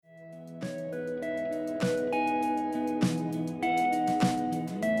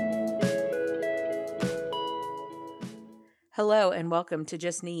Hello and welcome to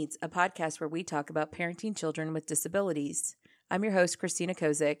Just Needs, a podcast where we talk about parenting children with disabilities. I'm your host, Christina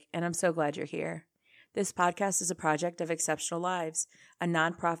Kozik, and I'm so glad you're here. This podcast is a project of Exceptional Lives, a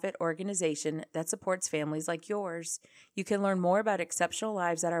nonprofit organization that supports families like yours. You can learn more about Exceptional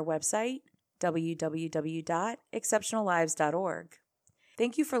Lives at our website, www.exceptionallives.org.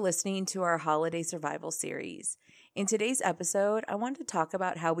 Thank you for listening to our Holiday Survival Series. In today's episode, I want to talk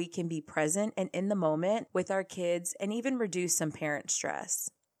about how we can be present and in the moment with our kids and even reduce some parent stress.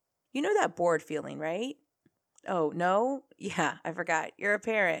 You know that bored feeling, right? Oh, no? Yeah, I forgot. You're a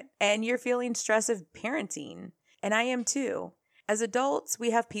parent and you're feeling stress of parenting. And I am too. As adults,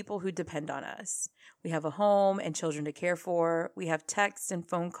 we have people who depend on us. We have a home and children to care for. We have texts and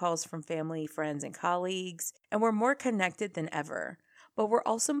phone calls from family, friends, and colleagues. And we're more connected than ever. But we're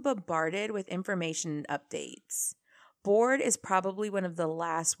also bombarded with information and updates. Bored is probably one of the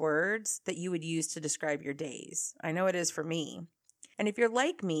last words that you would use to describe your days. I know it is for me. And if you're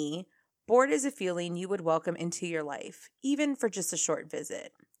like me, bored is a feeling you would welcome into your life, even for just a short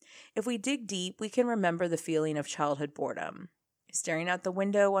visit. If we dig deep, we can remember the feeling of childhood boredom. Staring out the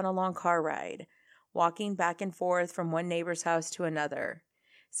window on a long car ride, walking back and forth from one neighbor's house to another,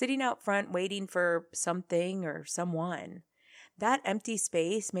 sitting out front waiting for something or someone. That empty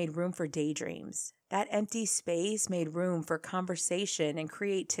space made room for daydreams. That empty space made room for conversation and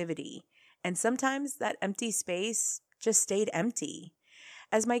creativity. And sometimes that empty space just stayed empty.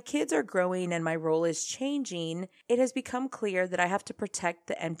 As my kids are growing and my role is changing, it has become clear that I have to protect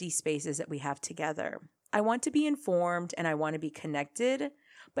the empty spaces that we have together. I want to be informed and I want to be connected,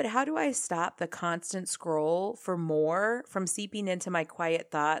 but how do I stop the constant scroll for more from seeping into my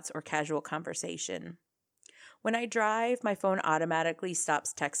quiet thoughts or casual conversation? When I drive, my phone automatically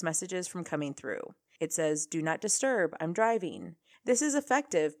stops text messages from coming through. It says, "Do not disturb, I'm driving." This is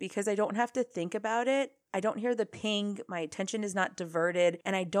effective because I don't have to think about it. I don't hear the ping, my attention is not diverted,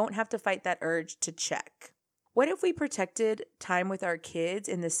 and I don't have to fight that urge to check. What if we protected time with our kids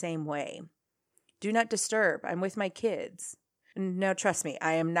in the same way? Do not disturb, I'm with my kids. No, trust me,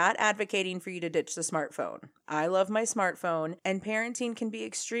 I am not advocating for you to ditch the smartphone. I love my smartphone, and parenting can be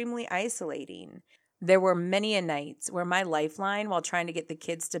extremely isolating. There were many a nights where my lifeline while trying to get the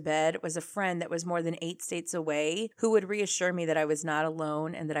kids to bed was a friend that was more than 8 states away who would reassure me that I was not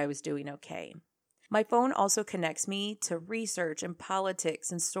alone and that I was doing okay. My phone also connects me to research and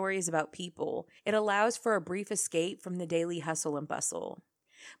politics and stories about people. It allows for a brief escape from the daily hustle and bustle.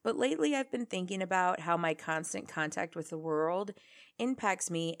 But lately I've been thinking about how my constant contact with the world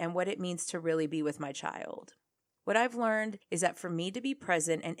impacts me and what it means to really be with my child. What I've learned is that for me to be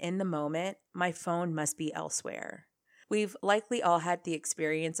present and in the moment, my phone must be elsewhere. We've likely all had the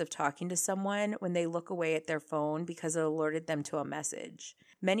experience of talking to someone when they look away at their phone because it alerted them to a message.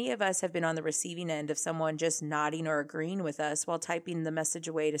 Many of us have been on the receiving end of someone just nodding or agreeing with us while typing the message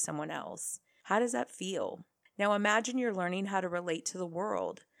away to someone else. How does that feel? Now imagine you're learning how to relate to the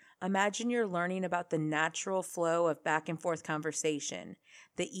world. Imagine you're learning about the natural flow of back and forth conversation,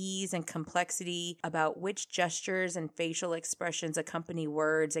 the ease and complexity about which gestures and facial expressions accompany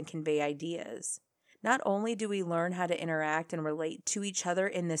words and convey ideas. Not only do we learn how to interact and relate to each other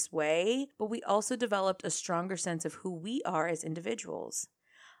in this way, but we also developed a stronger sense of who we are as individuals.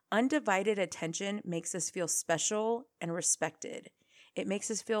 Undivided attention makes us feel special and respected. It makes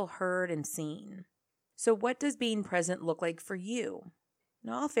us feel heard and seen. So what does being present look like for you?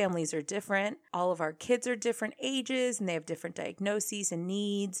 Now, all families are different. All of our kids are different ages and they have different diagnoses and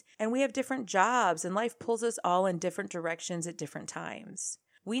needs. And we have different jobs and life pulls us all in different directions at different times.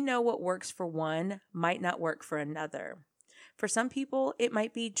 We know what works for one might not work for another. For some people, it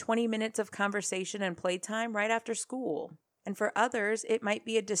might be 20 minutes of conversation and playtime right after school. And for others, it might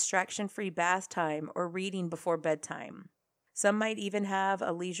be a distraction-free bath time or reading before bedtime. Some might even have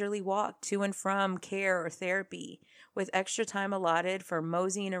a leisurely walk to and from care or therapy with extra time allotted for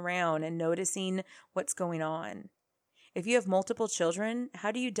moseying around and noticing what's going on. If you have multiple children,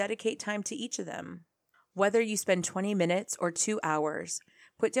 how do you dedicate time to each of them? Whether you spend 20 minutes or 2 hours,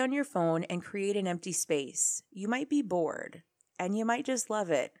 put down your phone and create an empty space. You might be bored, and you might just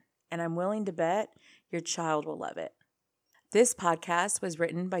love it, and I'm willing to bet your child will love it. This podcast was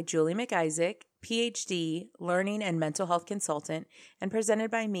written by Julie McIsaac, PhD, learning and mental health consultant, and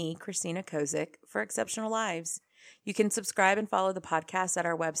presented by me, Christina Kozik, for Exceptional Lives. You can subscribe and follow the podcast at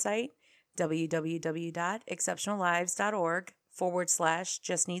our website,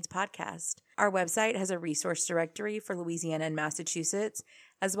 www.exceptionallives.org/Just Needs Podcast. Our website has a resource directory for Louisiana and Massachusetts,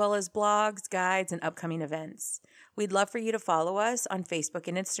 as well as blogs, guides, and upcoming events. We'd love for you to follow us on Facebook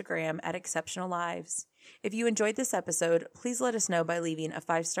and Instagram at Exceptional Lives. If you enjoyed this episode, please let us know by leaving a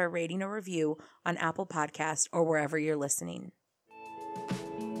 5-star rating or review on Apple Podcast or wherever you're listening.